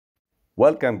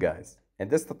Welcome guys. In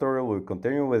this tutorial we'll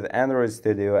continue with Android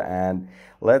Studio and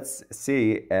let's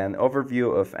see an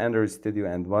overview of Android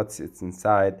Studio and what's it's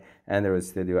inside Android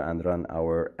Studio and run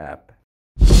our app.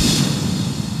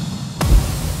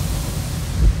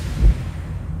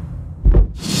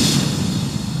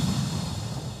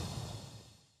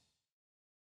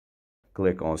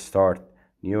 Click on Start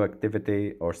New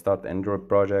Activity or Start Android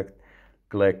Project.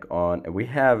 Click on, we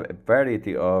have a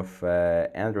variety of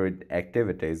Android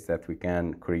activities that we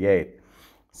can create.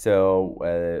 So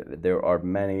there are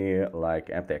many like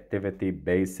empty activity,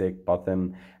 basic,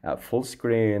 button, full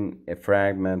screen, a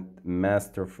fragment,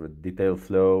 master, detail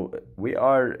flow. We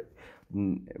are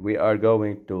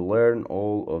going to learn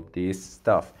all of this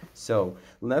stuff. So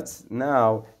let's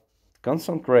now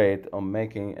concentrate on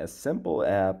making a simple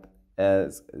app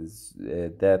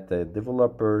that the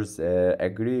developers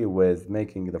agree with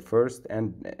making the first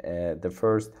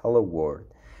hello world,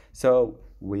 so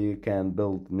we can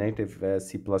build native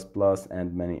C++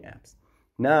 and many apps.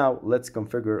 Now let's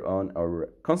configure on or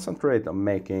concentrate on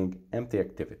making empty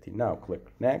activity. Now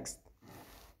click next,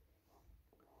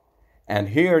 and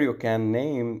here you can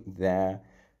name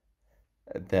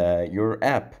your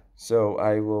app. So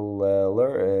I will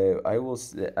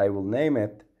name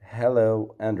it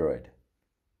Hello Android,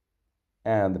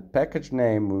 and the package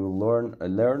name we will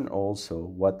learn also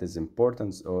what is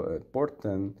important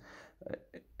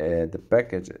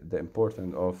the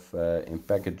importance of in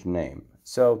package name.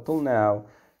 So till now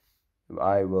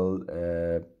I will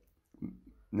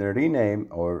rename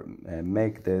or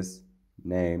make this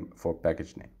name for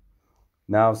package name.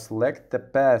 Now select the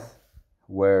path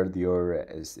where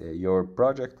your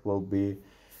project will be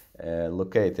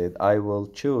located. I will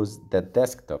choose the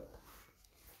desktop.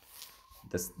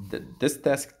 This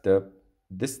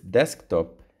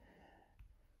desktop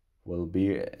will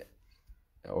be,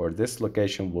 or this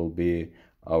location will be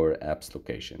our app's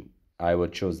location. I will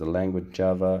choose the language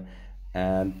Java,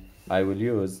 and I will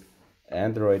use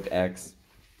Android X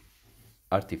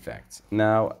artifacts.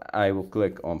 Now I will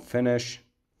click on finish,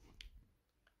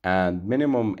 and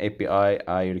minimum API,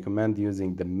 I recommend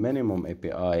using the minimum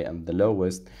API and the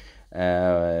lowest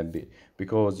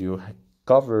because you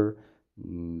cover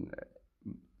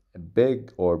a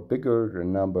big or bigger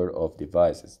number of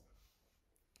devices.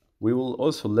 We will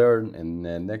also learn in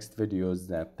the next videos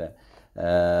that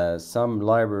some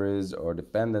libraries or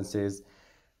dependencies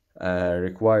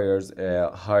requires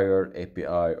a higher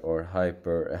API or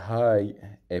high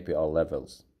API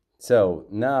levels. So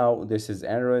now this is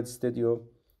Android Studio.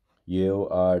 You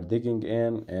are digging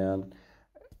in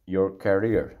your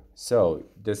career. So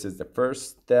this is the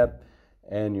first step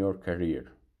in your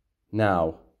career.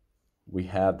 Now we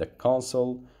have the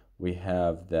console, we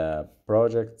have the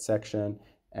project section,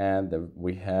 and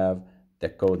we have the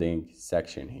coding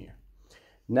section here.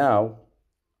 Now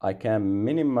I can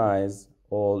minimize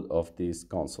all of these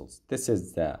consoles. This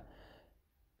is the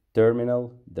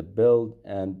terminal, the build,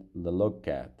 and the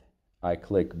logcat. I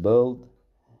click build,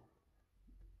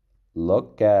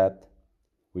 logcat.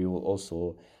 We will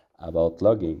also about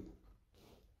logging.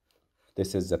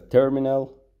 This is the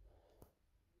terminal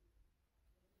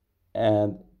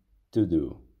and to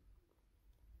do.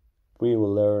 We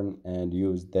will learn and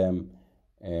use them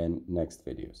in next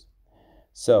videos.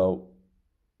 So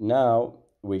now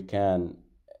we can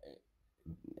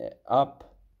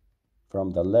up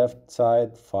from the left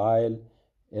side, file,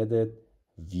 edit,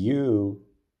 view,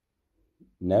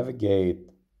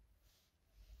 navigate,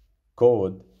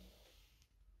 code,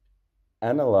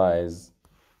 analyze.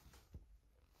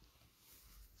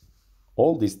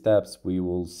 All these steps we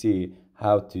will see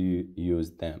how to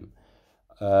use them.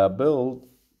 Build,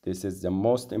 this is the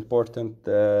most important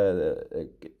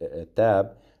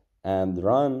tab, and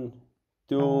run,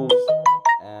 tools,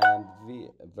 and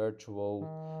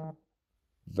virtual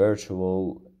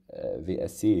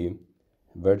VSC,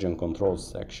 version control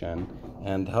section,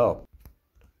 and help.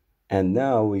 And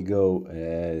now we go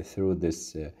through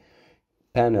this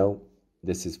panel.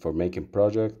 This is for making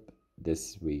project.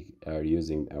 This we are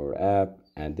using our app,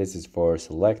 and this is for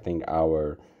selecting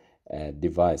our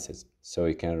devices, so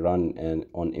you can run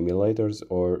on emulators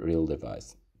or real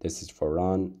device. This is for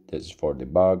run, this is for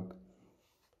debug,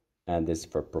 and this is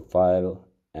for profile,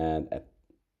 and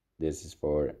this is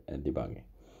for debugging.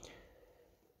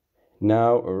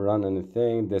 Now run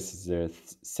anything. This is a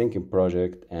syncing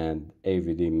project and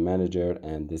AVD manager,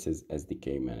 and this is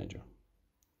SDK manager.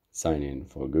 Sign in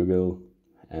for Google,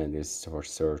 and this is for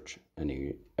search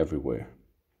everywhere.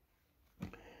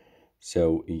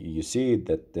 So you see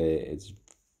that it's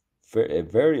a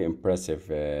very impressive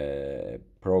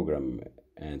program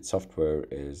and software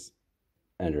is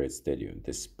Android Studio.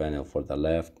 This panel for the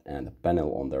left and the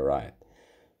panel on the right.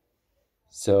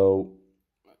 So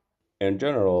in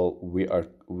general, we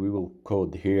will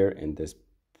code here in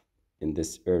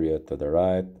this area to the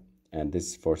right, and this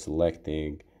is for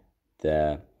selecting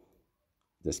the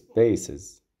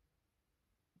spaces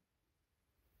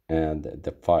and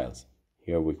the files.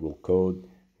 Here we will code,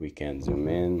 we can zoom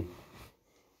in,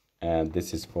 and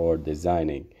this is for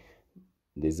designing.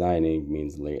 Designing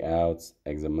means layouts,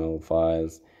 XML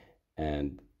files,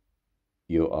 and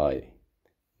UI.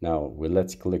 Now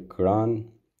let's click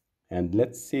run, and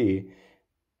let's see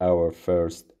our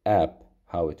first app,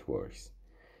 how it works.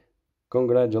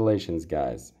 Congratulations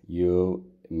guys, you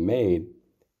made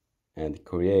and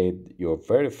create your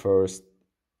very first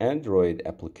Android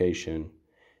application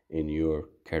in your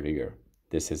career.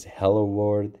 This is Hello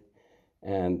World,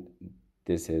 and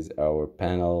this is our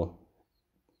panel.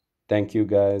 Thank you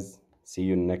guys. See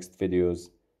you in next videos.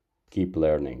 Keep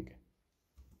learning.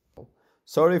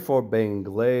 Sorry for being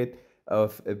late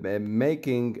of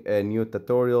making new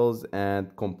tutorials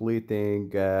and completing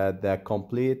the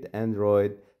complete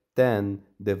Android 10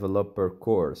 developer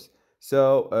course.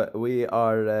 So we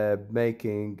are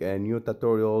making new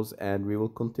tutorials, and we will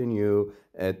continue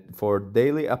for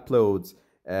daily uploads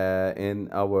in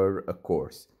our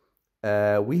course.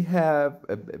 We have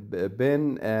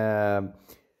been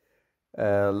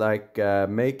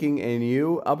making a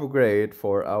new upgrade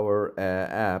for our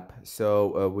app.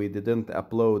 So we didn't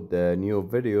upload the new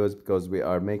videos because we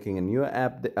are making a new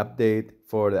app update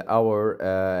for our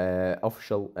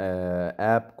official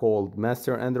app called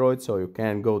Master Android. So you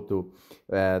can go to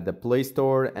the Play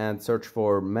Store and search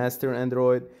for Master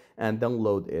Android and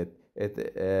download it.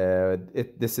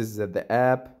 This is the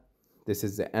app. This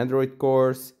is the Android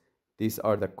course. These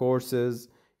are the courses.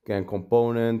 You can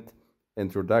component,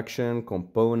 introduction,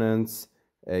 components,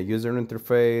 user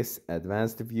interface,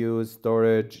 advanced views,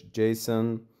 storage,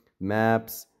 JSON,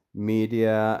 maps,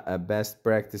 media, best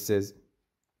practices.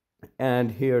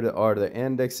 And here are the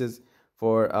indexes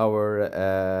for our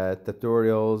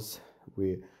tutorials.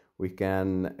 We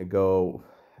can go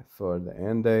for the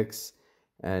index,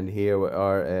 and here we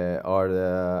are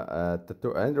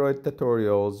the Android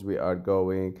tutorials we are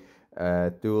going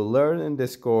to learn in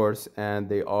this course, and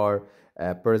they are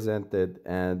presented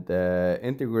and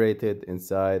integrated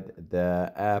inside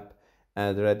the app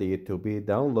and ready to be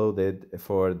downloaded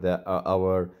for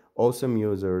our awesome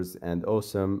users and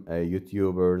awesome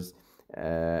YouTubers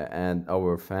and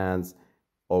our fans,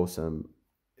 awesome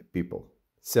people.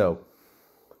 So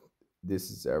this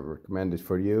is recommended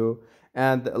for you.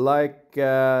 And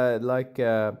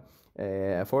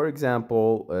for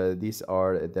example, these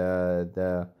are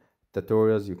the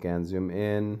tutorials. You can zoom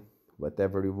in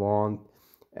whatever you want,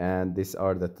 and these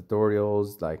are the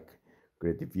tutorials like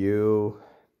create a view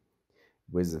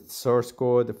with the source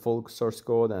code, the full source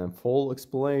code, and full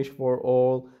explanation for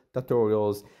all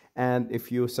tutorials. And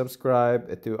if you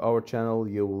subscribe to our channel,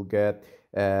 you will get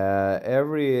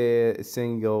every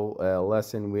single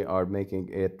lesson we are making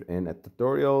it in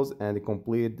tutorials and a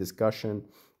complete discussion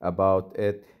about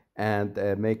it, and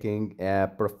making a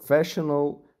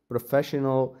professional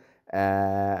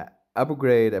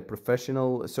upgrade, a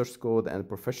professional source code and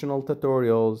professional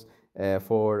tutorials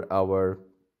for our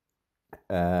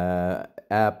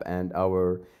app and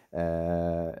our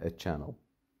channel.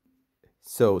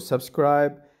 So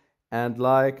subscribe and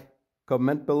like,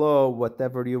 comment below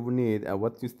whatever you need and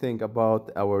what you think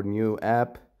about our new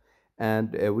app,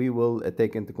 and we will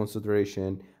take into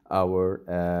consideration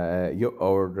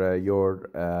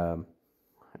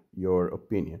your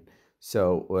opinion.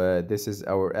 So this is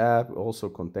our app, also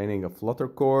containing a Flutter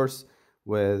course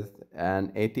with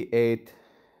an 88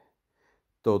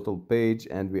 total page,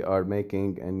 and we are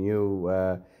making a new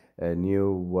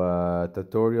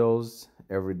tutorials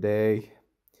every day.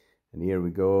 And here we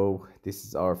go. This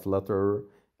is our Flutter,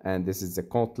 and this is the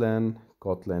Kotlin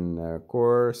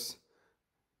course.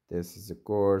 This is a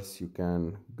course, you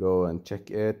can go and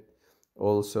check it.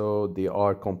 Also, they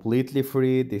are completely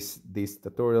free. These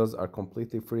tutorials are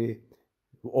completely free.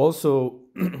 Also,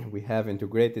 we have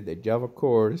integrated a Java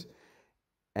course,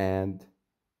 and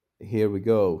here we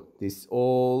go. These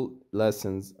all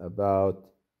lessons about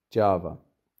Java.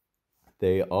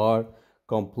 They are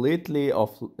completely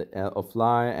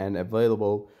offline and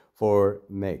available for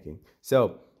making.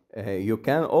 So you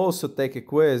can also take a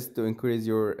quiz to increase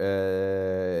your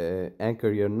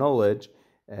anchor your knowledge.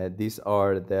 These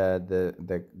are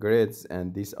the grids,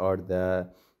 and these are the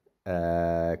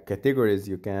categories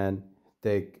you can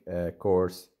take a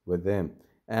course with them.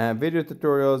 And video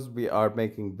tutorials, we are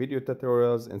making video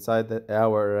tutorials inside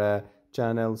our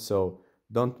channel. So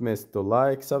Don't miss to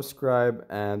like, subscribe,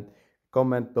 and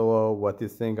comment below what you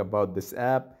think about this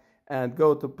app. And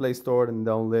go to Play Store and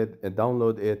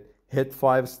download it. Hit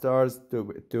 5 stars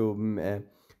to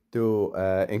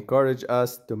encourage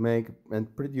us to make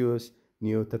and produce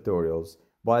new tutorials.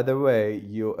 By the way,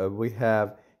 we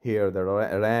have here the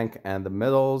rank and the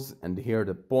medals, and here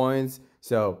the points.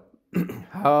 So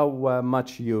how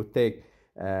much you take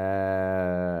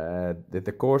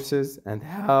the courses, and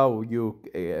how you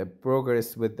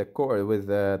progress with the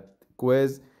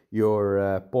quiz,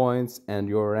 your points and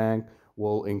your rank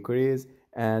will increase,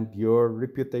 and your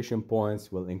reputation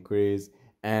points will increase.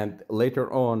 And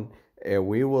later on,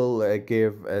 we will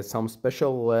give some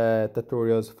special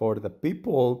tutorials for the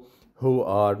people who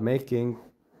are making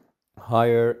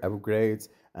higher upgrades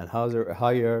and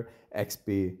higher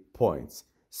XP points.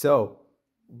 So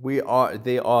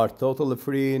they are totally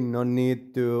free. No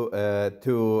need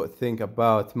to think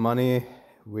about money.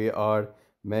 We are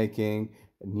making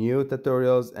new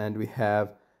tutorials, and we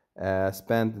have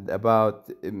spent about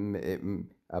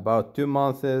 2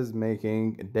 months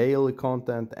making daily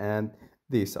content, and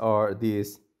these are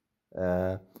these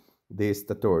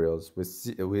tutorials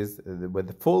with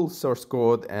the full source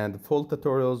code, and full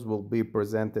tutorials will be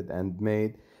presented and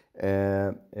made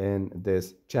in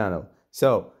this channel.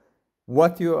 So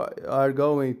what you are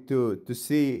going to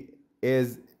see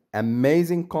is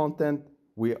amazing content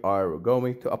we are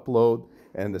going to upload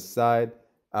in the side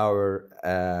our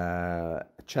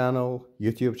channel,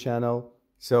 YouTube channel.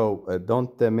 So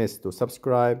don't miss to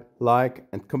subscribe, like,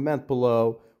 and comment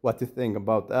below what you think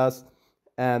about us,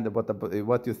 and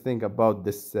what you think about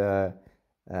this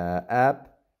app.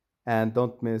 And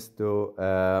don't miss to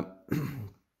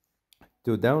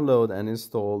download and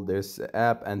install this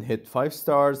app, and hit 5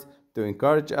 stars to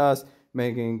encourage us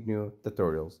making new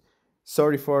tutorials.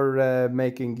 Sorry for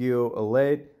making you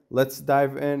late. Let's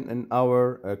dive in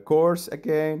our course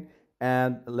again,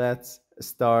 and let's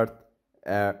start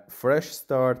a fresh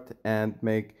start and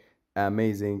make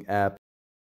amazing app.